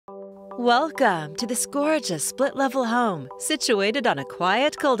Welcome to this gorgeous split-level home situated on a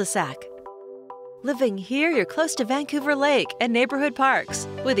quiet cul-de-sac. Living here, you're close to Vancouver Lake and neighborhood parks,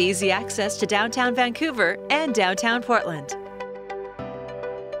 with easy access to downtown Vancouver and downtown Portland.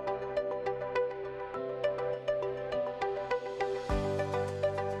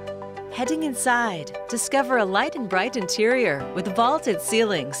 Heading inside, discover a light and bright interior with vaulted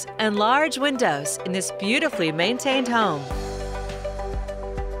ceilings and large windows in this beautifully maintained home.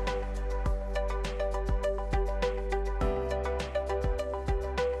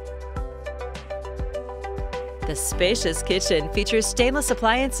 The spacious kitchen features stainless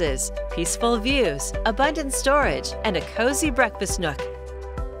appliances, peaceful views, abundant storage, and a cozy breakfast nook.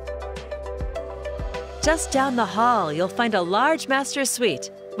 Just down the hall, you'll find a large master suite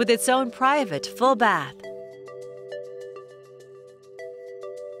with its own private full bath.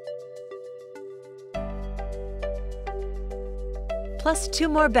 Plus 2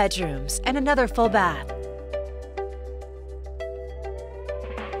 more bedrooms and another full bath.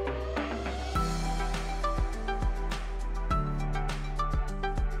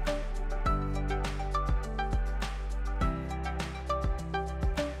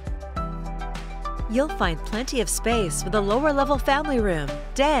 You'll find plenty of space with a lower-level family room,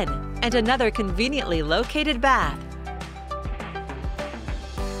 den, and another conveniently located bath.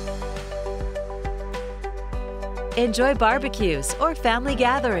 Enjoy barbecues or family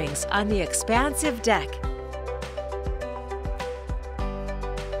gatherings on the expansive deck.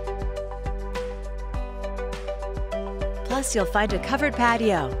 Plus, you'll find a covered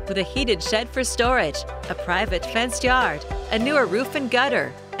patio with a heated shed for storage, a private fenced yard, a newer roof and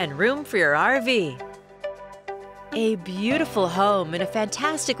gutter, and room for your RV. A beautiful home in a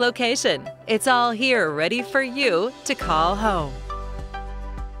fantastic location. It's all here ready for you to call home.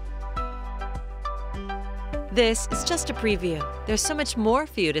 This is just a preview. There's so much more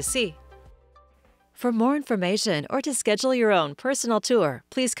for you to see. For more information or to schedule your own personal tour,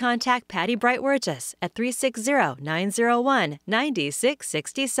 please contact Patty Bright Wirges at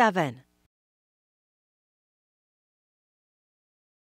 360-901-9667.